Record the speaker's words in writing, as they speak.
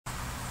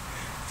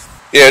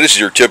Yeah, this is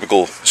your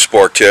typical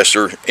spark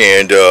tester,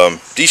 and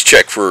these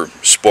check for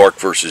spark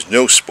versus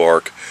no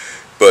spark,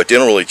 but they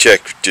don't really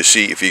check to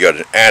see if you got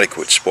an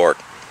adequate spark.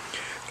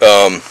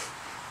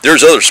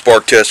 There's other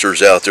spark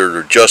testers out there that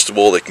are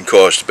adjustable. They can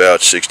cost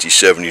about $60,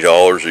 $70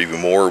 or even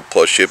more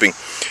plus shipping.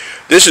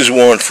 This is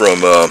one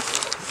from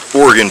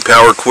Oregon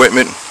Power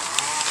Equipment,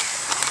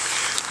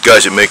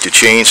 guys that make the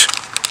chains,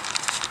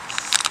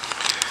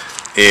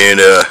 and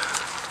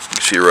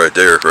you see right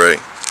there, right?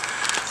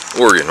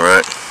 Oregon,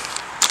 right?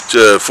 It's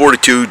a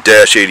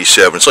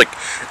 42-87. It's like,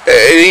 it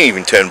ain't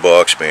even 10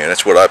 bucks, man.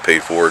 That's what I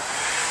paid for it.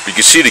 But you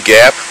can see the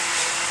gap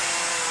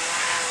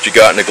that you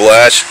got in the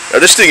glass.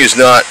 Now this thing is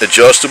not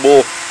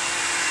adjustable.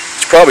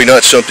 It's probably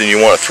not something you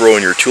want to throw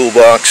in your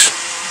toolbox.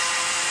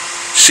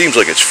 Seems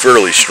like it's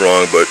fairly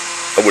strong, but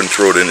I wouldn't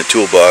throw it in the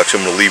toolbox.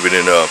 I'm going to leave it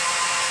in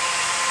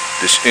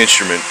this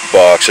instrument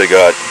box I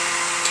got.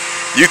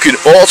 You can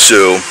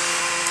also,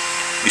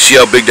 you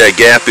see how big that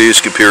gap is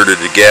compared to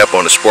the gap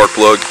on the spark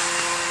plug?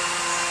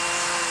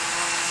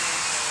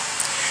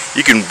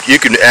 You can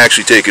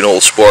actually take an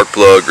old spark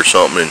plug or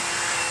something and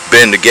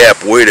bend the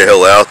gap way the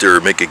hell out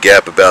there, make a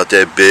gap about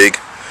that big,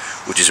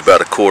 which is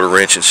about a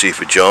 1/4 inch, and see if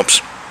it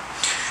jumps.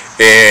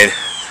 And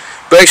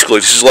basically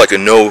this is like a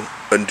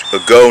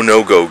go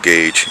no-go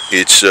gauge.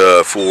 It's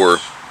for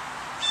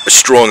a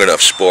strong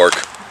enough spark.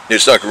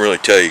 It's not going to really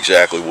tell you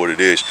exactly what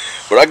it is,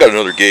 but I got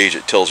another gauge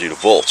that tells you the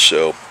volts.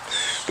 So,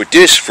 but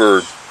this,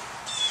 for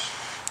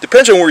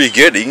depends on where you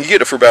get it. You can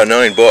get it for about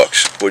 9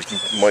 bucks, but you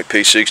might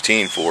pay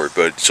 16 for it.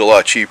 But it's a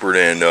lot cheaper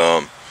than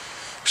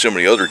some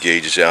of the other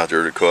gauges out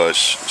there that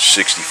cost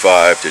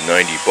 65 to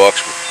 90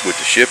 bucks with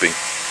the shipping.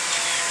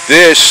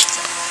 This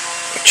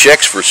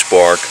checks for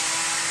spark,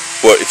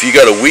 but if you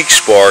got a weak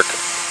spark,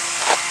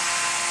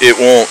 it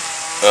won't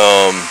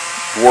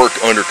work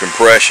under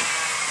compression.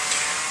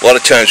 A lot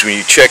of times when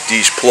you check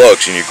these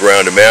plugs and you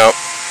ground them out,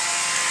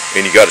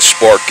 and you got a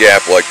spark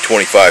gap like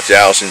 25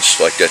 thousandths,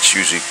 like that's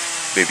usually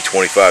maybe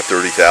 25,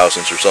 30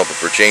 thousandths or something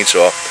for a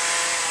chainsaw,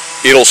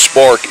 it'll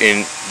spark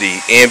in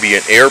the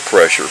ambient air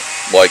pressure,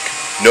 like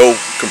no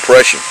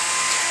compression.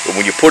 But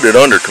when you put it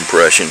under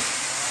compression,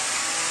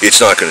 it's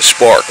not going to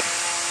spark.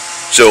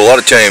 So a lot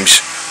of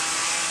times,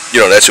 you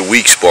know, that's a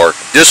weak spark.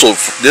 This'll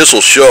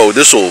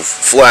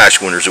flash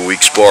when there's a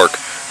weak spark.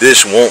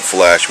 This won't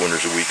flash when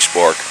there's a weak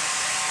spark.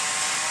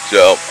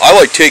 So I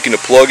like taking the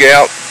plug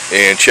out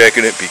and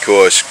checking it,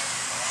 because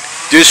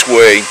this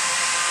way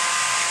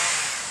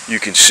you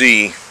can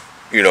see,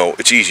 you know,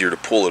 it's easier to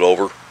pull it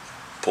over,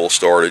 pull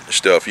start it and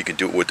stuff. You can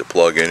do it with the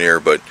plug in there,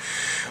 but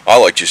I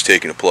like just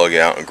taking the plug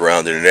out and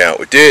grounding it out.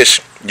 With this,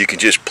 you can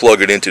just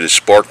plug it into the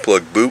spark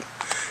plug boot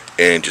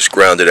and just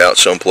ground it out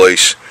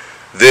someplace.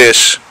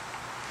 This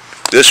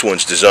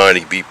one's designed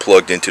to be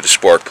plugged into the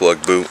spark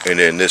plug boot, and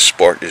then this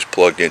spark is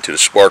plugged into the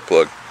spark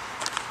plug.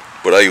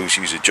 But I always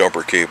use a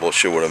jumper cable to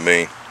show what I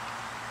mean.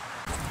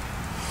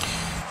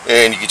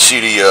 And you can see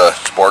the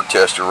spark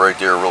tester right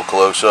there real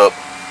close up.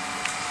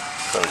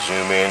 Kind of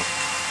zoom in.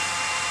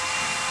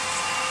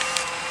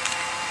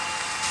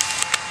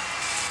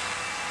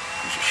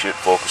 Use your shit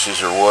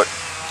focuses or what.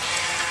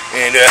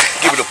 And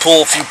give it a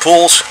pull, a few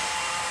pulls.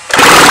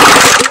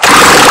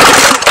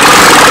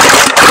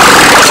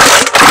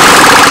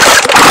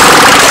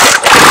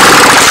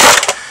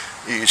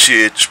 You can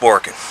see it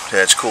sparking.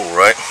 That's cool,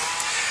 right?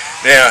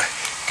 Now,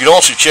 you can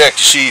also check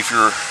to see if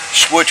your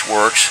switch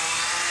works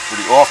for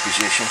the off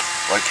position,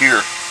 like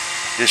here,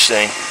 this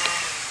thing.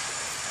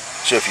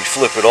 So if you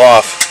flip it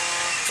off,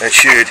 that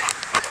should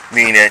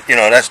mean that, you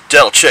know,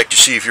 that'll check to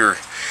see if your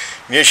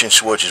ignition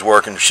switch is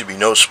working. There should be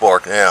no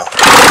spark now.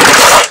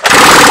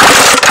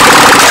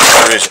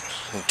 There isn't.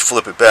 You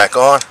flip it back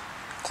on,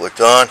 clicked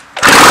on.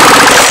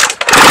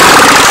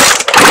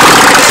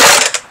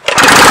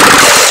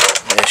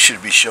 And it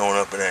should be showing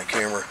up in that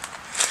camera.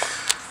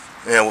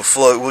 Yeah,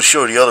 we'll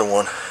show the other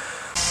one.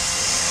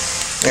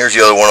 Here's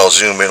the other one. I'll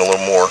zoom in a little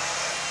more.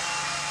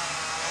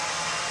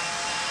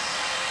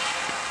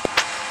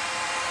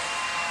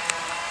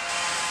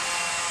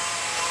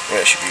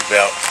 Yeah, it should be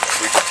about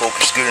freaking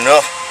focused good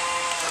enough.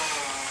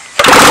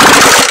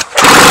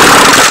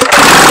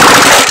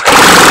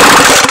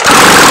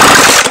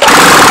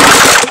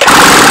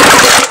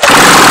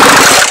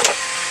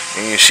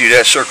 And you see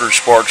that sucker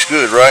sparks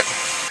good, right?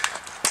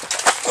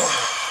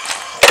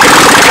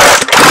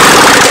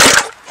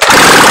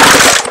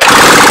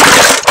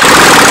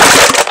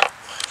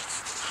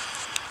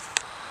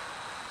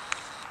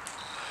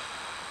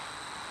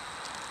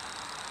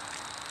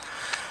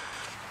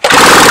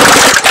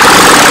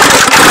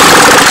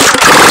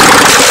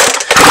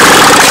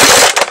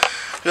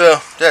 So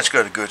that's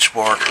got a good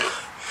spark.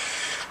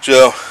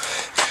 So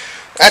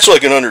that's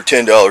like an under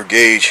 $10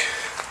 gauge.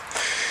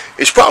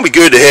 It's probably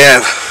good to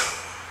have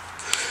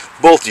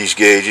both these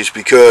gauges,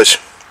 because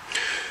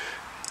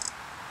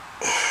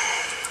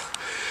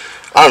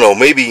I don't know,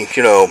 maybe,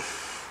 you know,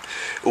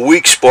 a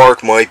weak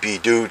spark might be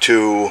due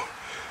to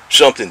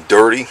something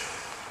dirty,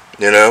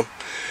 you know.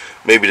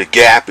 Maybe the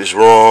gap is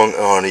wrong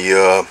on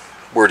the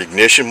where the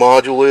ignition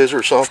module is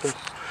or something.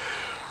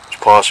 It's a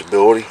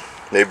possibility.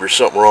 Maybe there's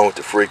something wrong with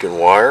the freaking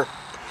wire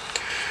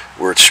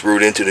where it's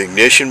screwed into the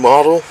ignition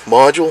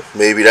module.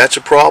 Maybe that's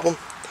a problem.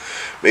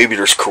 Maybe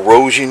there's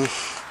corrosion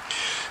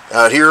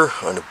out here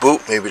on the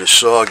boot. Maybe the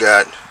saw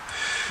got,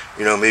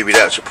 maybe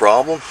that's a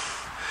problem.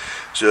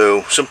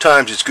 So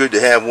sometimes it's good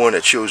to have one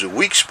that shows a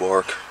weak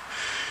spark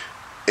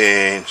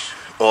and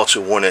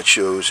also one that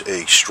shows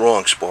a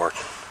strong spark.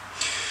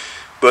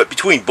 But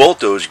between both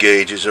those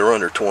gauges, they're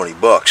under 20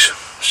 bucks.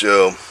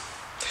 So,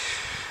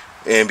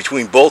 and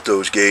between both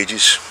those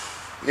gauges,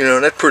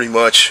 that pretty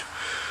much,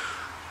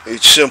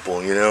 it's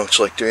simple, it's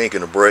like they ain't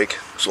gonna break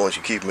as long as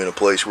you keep them in a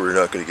place where you're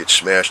not gonna get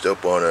smashed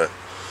up on a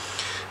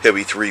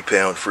heavy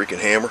 3-pound freaking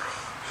hammer.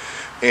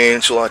 And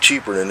it's a lot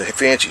cheaper than the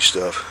fancy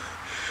stuff.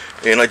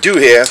 And I do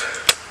have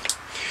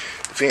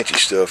the fancy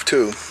stuff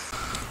too.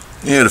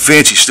 Yeah, the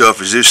fancy stuff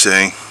is this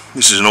thing.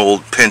 This is an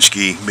old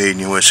Penske made in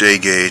USA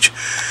gauge,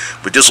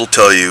 but this will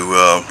tell you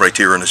right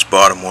here on this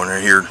bottom one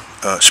right here,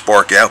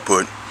 spark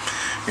output,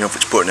 if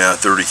it's putting out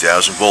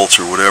 30,000 volts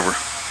or whatever.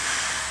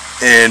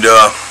 And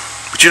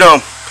but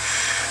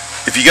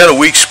if you got a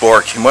weak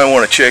spark, you might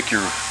want to check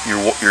your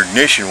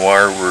ignition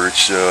wire where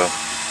it's the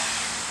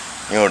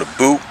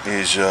boot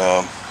is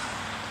right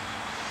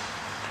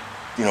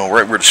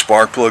where the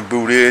spark plug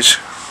boot is.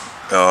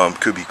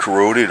 Could be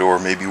corroded, or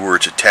maybe where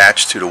it's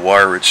attached to the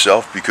wire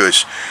itself,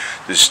 because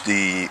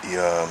the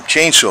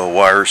chainsaw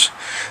wires,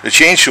 the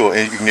chainsaw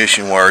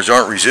ignition wires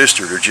aren't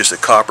resistor, they're just a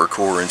copper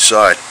core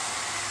inside.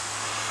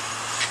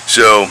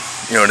 So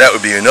that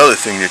would be another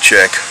thing to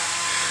check.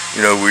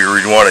 We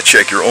would want to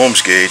check your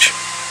ohms gauge.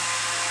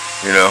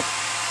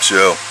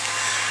 So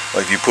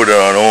like you put it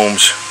on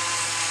ohms,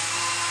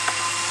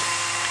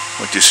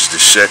 like this is to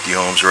set the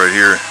ohms right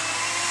here.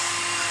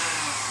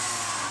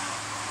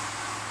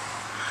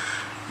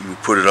 You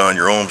would put it on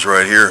your ohms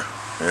right here,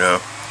 or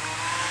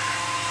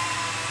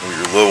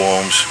your low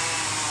ohms,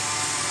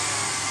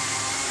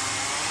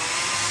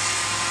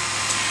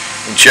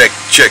 and check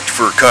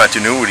for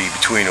continuity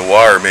between the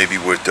wire, maybe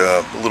with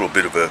a little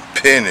bit of a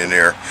pin in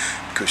there,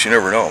 because you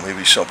never know,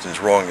 maybe something's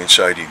wrong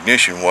inside the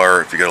ignition wire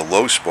if you got a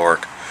low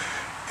spark,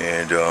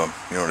 and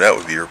that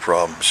would be your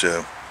problem.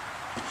 So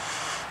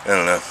I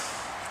don't know,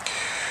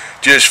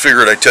 just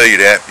figured I'd tell you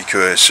that,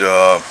 because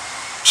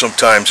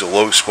sometimes a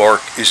low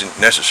spark isn't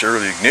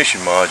necessarily the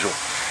ignition module,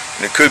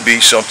 and it could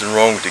be something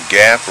wrong with the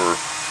gap, or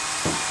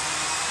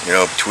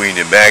between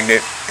the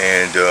magnet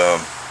and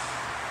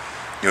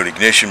the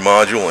ignition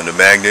module and the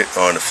magnet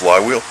on the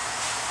flywheel.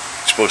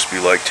 It's supposed to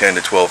be like 10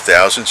 to 12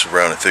 thousandths,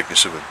 around the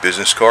thickness of a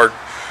business card.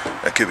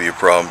 That could be a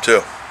problem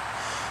too.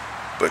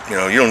 But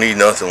you don't need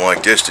nothing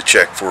like this to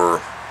check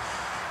for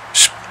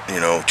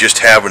just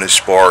having a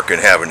spark and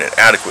having an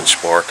adequate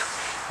spark.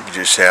 You can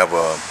just have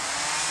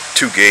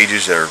 2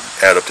 gauges that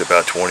add up to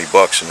about 20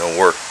 bucks and they'll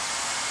work.